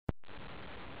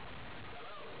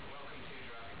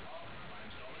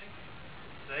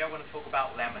talk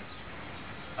about lemons.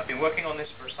 I've been working on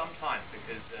this for some time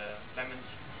because lemons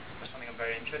are something I'm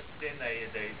very interested in.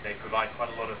 They provide quite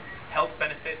a lot of health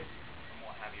benefits and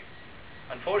what have you.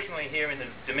 Unfortunately, here in the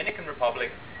Dominican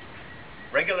Republic,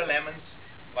 regular lemons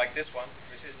like this one,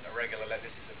 this isn't a regular lemon,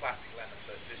 this is a plastic lemon,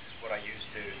 so this is what I use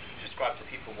to describe to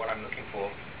people what I'm looking for,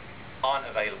 aren't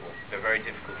available. They're very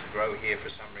difficult to grow here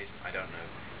for some reason, I don't know.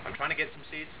 I'm trying to get some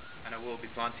seeds, and I will be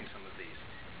planting some of these.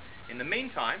 In the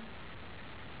meantime,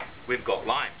 we've got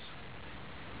limes.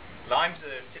 Limes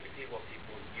are typically what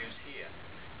people use here.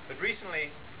 But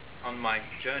recently, on my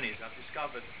journeys, I've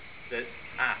discovered that,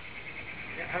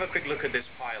 have a quick look at this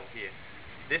pile here.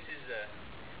 This is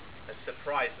a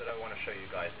surprise that I want to show you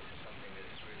guys. This is something that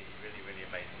is really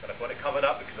amazing. But I've got it covered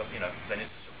up because, then it's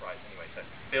a surprise anyway. So,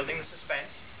 building the suspense.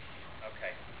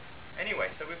 Okay. Anyway,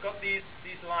 so we've got these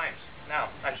limes. Now,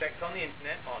 I checked on the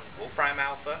internet on Wolfram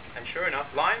Alpha, and sure enough,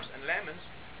 limes and lemons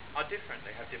are different.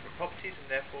 They have different properties and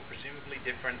therefore presumably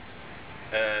different,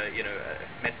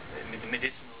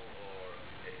 medicinal or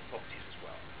properties as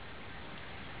well.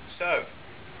 So,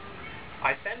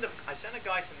 I sent a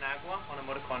guy to Nagua on a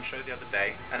motor concho the other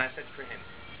day, and I said for him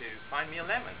to find me a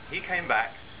lemon. He came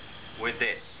back with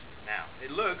this. Now, it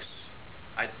looks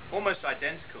almost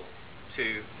identical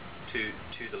to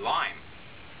the lime,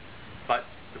 but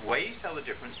the way you tell the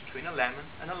difference between a lemon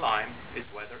and a lime is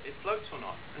whether it floats or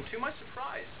not. And to my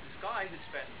surprise, this guy who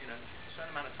spent a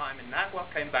certain amount of time in Nagua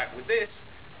came back with this,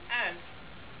 and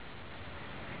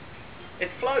it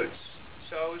floats.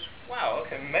 So I was, wow,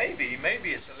 okay, maybe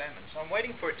it's a lemon. So I'm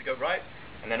waiting for it to go ripe,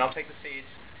 and then I'll take the seeds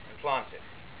and plant it.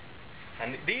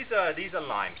 And these are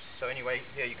limes. So anyway,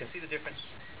 here you can see the difference.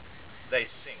 They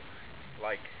sink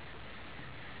like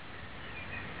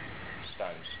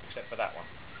stones, except for that one.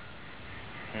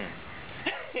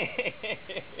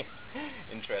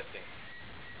 Interesting.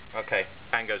 Okay,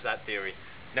 bang goes that theory.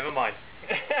 Never mind.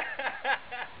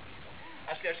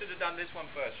 Actually, I should have done this one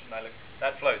first, shouldn't I? Look,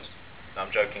 that floats. No,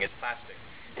 I'm joking, it's plastic.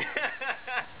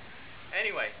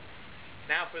 Anyway,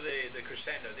 now for the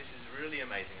crescendo. This is really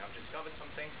amazing. I've discovered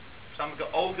something. Some of the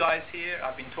old guys here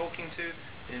I've been talking to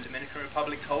in the Dominican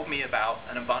Republic told me about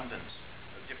an abundance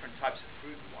of different types of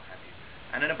fruit and what have you,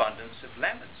 and an abundance of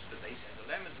lemons. But they said the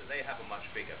lemons that they have are much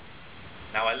bigger.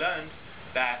 Now I learned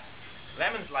that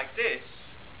lemons like this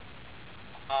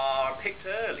are picked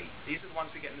early. These are the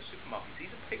ones we get in the supermarkets.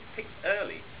 These are picked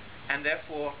early, and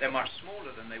therefore they're much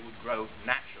smaller than they would grow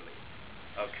naturally.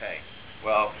 Okay,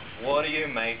 well, what do you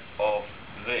make of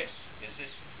this? Is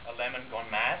this a lemon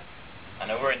gone mad? I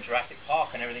know we're in Jurassic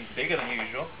Park and everything's bigger than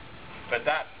usual, but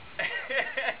that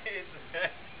is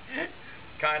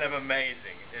kind of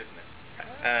amazing, isn't it?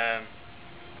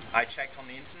 I checked on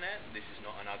the internet. This is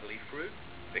not an ugly fruit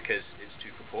because it's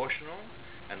too proportional,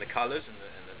 and the colors and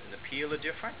the peel are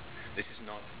different. This is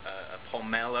not a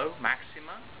pomelo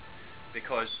maxima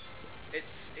because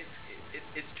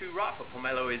it's too rough. A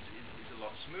pomelo is a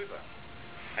lot smoother.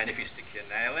 And if you stick your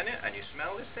nail in it and you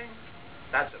smell this thing,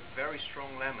 that's a very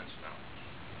strong lemon smell.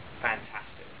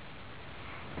 Fantastic.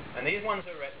 And these ones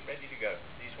are ready to go.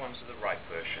 These ones are the ripe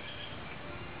version.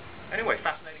 Anyway,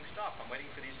 fascinating stuff. I'm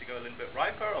waiting for these to go a little bit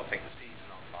riper. I'll take the